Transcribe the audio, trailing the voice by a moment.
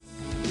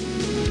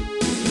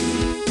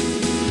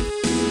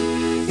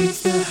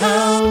It's the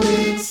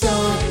Howling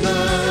Salt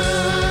Line.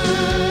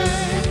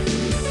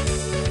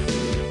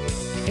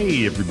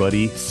 Hey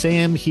everybody,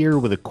 Sam here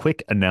with a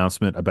quick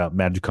announcement about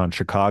MagicCon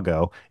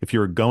Chicago. If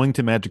you're going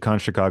to MagicCon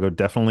Chicago,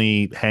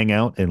 definitely hang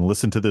out and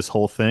listen to this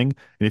whole thing.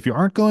 And if you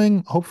aren't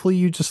going, hopefully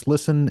you just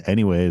listen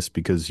anyways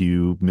because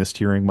you missed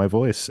hearing my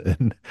voice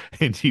and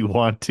you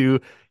want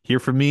to hear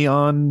from me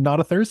on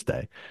Not a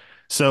Thursday.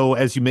 So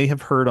as you may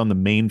have heard on the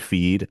main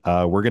feed,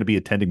 we're going to be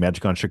attending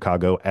MagicCon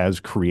Chicago as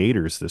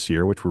creators this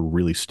year, which we're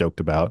really stoked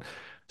about.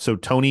 So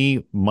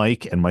Tony,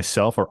 Mike, and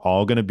myself are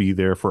all going to be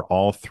there for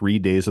all 3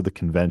 days of the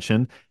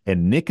convention,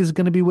 and Nick is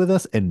going to be with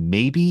us, and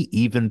maybe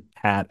even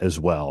Pat as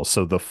well.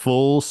 So the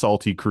full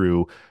Salty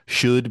crew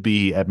should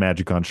be at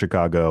MagicCon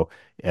Chicago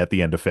at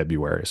the end of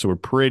February. So we're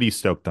pretty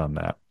stoked on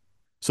that.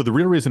 So the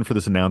real reason for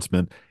this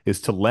announcement is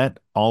to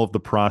let all of the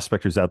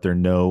prospectors out there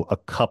know a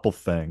couple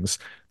things.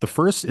 The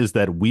first is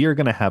that we are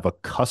going to have a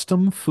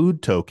custom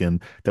food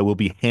token that we'll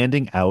be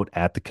handing out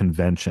at the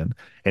convention.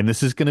 And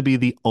this is going to be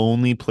the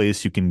only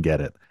place you can get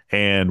it.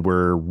 And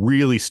we're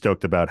really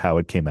stoked about how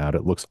it came out.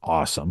 It looks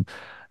awesome.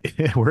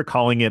 We're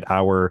calling it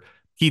our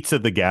Pizza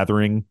the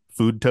Gathering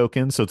food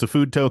token. So it's a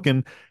food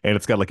token and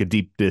it's got like a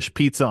deep dish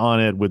pizza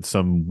on it with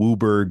some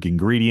Wooberg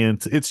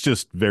ingredients. It's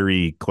just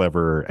very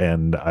clever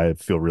and I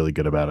feel really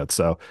good about it.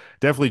 So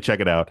definitely check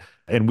it out.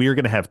 And we are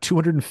going to have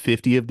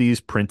 250 of these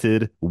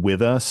printed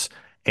with us.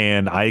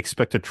 And I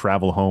expect to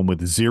travel home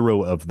with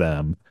 0 of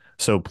them.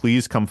 So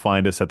please come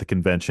find us at the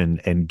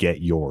convention and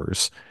get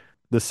yours.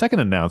 The second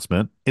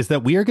announcement is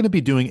that we are going to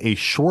be doing a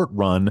short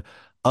run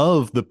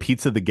of the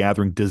Pizza the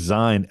Gathering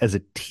design as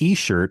a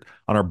t-shirt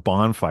on our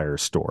Bonfire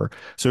store.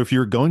 So if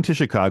you're going to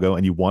Chicago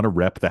and you want to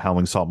rep the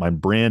Howling Salt Mine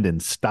brand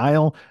and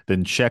style,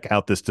 then check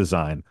out this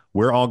design.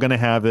 We're all going to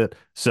have it.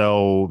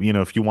 So,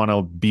 if you want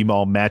to be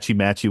all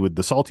matchy-matchy with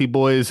the Salty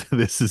Boys,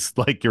 this is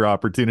like your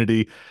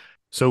opportunity.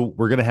 So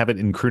we're going to have it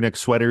in crew neck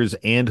sweaters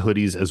and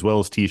hoodies, as well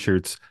as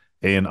t-shirts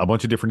in a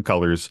bunch of different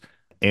colors.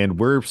 And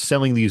we're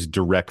selling these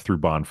direct through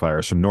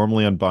Bonfire. So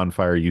normally on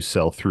Bonfire, you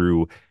sell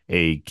through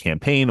a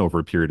campaign over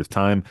a period of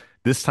time.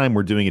 This time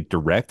we're doing it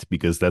direct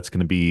because that's going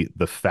to be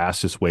the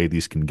fastest way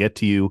these can get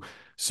to you.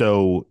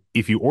 So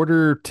if you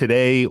order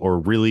today or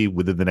really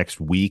within the next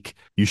week,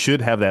 you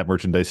should have that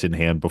merchandise in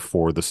hand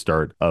before the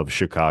start of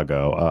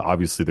Chicago.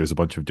 Obviously, there's a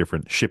bunch of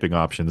different shipping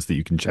options that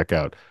you can check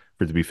out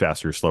for it to be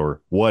faster or slower,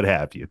 what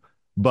have you.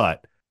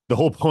 But the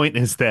whole point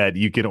is that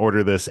you can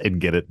order this and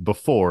get it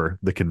before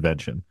the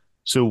convention.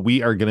 So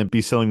we are going to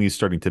be selling these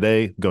starting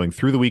today, going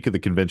through the week of the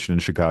convention in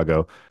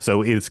Chicago.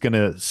 So it's going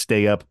to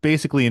stay up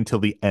basically until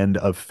the end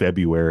of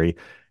February.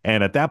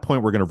 And at that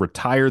point, we're going to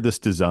retire this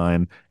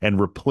design and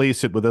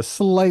replace it with a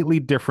slightly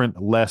different,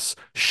 less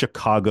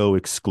Chicago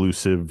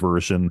exclusive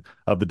version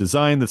of the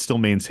design that still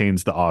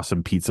maintains the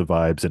awesome pizza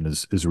vibes and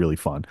is really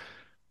fun.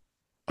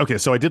 Okay,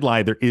 so I did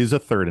lie. There is a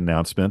third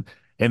announcement.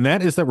 And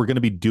that is that we're going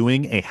to be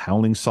doing a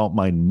Howling Salt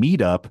Mine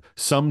meetup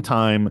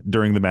sometime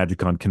during the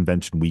MagicCon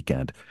convention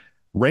weekend.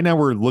 Right now,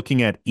 we're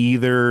looking at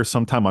either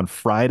sometime on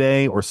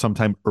Friday or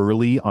sometime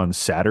early on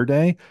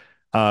Saturday.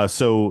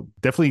 So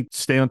definitely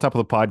stay on top of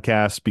the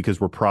podcast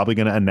because we're probably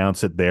going to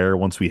announce it there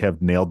once we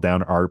have nailed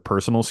down our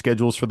personal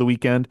schedules for the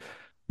weekend.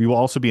 We will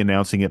also be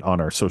announcing it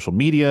on our social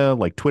media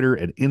like Twitter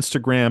and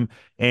Instagram,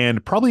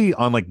 and probably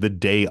on like the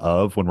day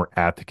of when we're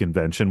at the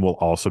convention, we'll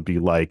also be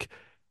like,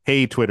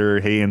 hey, Twitter,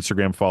 hey,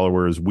 Instagram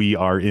followers, we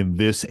are in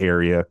this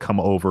area. Come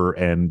over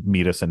and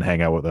meet us and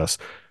hang out with us.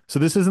 So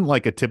this isn't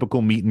like a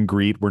typical meet and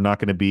greet. We're not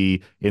going to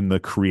be in the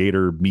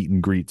creator meet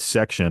and greet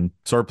section.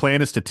 So our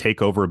plan is to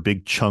take over a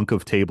big chunk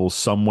of tables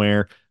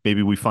somewhere.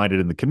 Maybe we find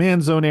it in the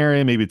command zone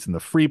area. Maybe it's in the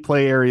free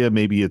play area.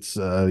 Maybe it's,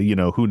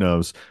 who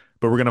knows.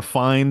 But we're going to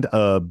find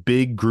a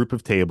big group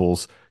of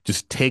tables,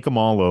 just take them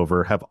all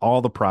over, have all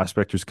the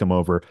prospectors come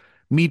over,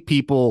 meet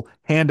people,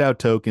 hand out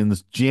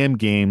tokens, jam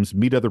games,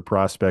 meet other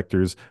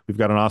prospectors. We've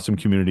got an awesome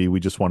community. We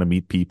just want to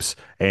meet peeps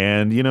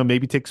and,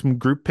 maybe take some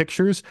group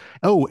pictures.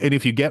 Oh, and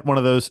if you get one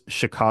of those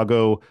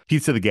Chicago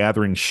Pizza the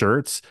Gathering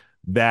shirts,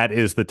 that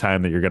is the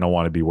time that you're going to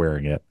want to be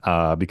wearing it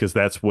because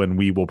that's when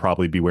we will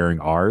probably be wearing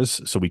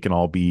ours. So we can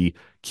all be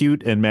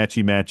cute and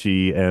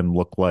matchy and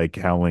look like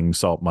Howling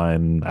Salt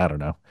Mine. I don't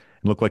know.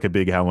 Look like a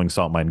big Howling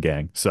Salt Mine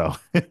gang. So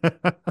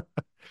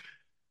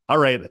all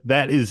right,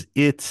 that is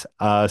it.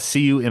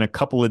 See you in a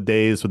couple of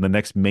days when the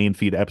next main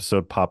feed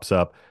episode pops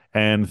up.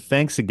 And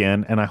thanks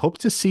again. And I hope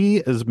to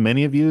see as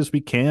many of you as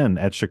we can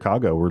at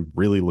Chicago. We're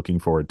really looking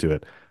forward to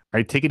it. All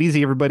right, take it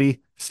easy,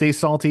 everybody. Stay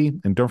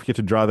salty. And don't forget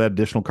to draw that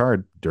additional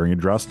card during your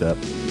draw step.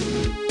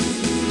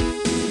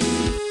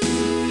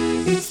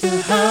 It's the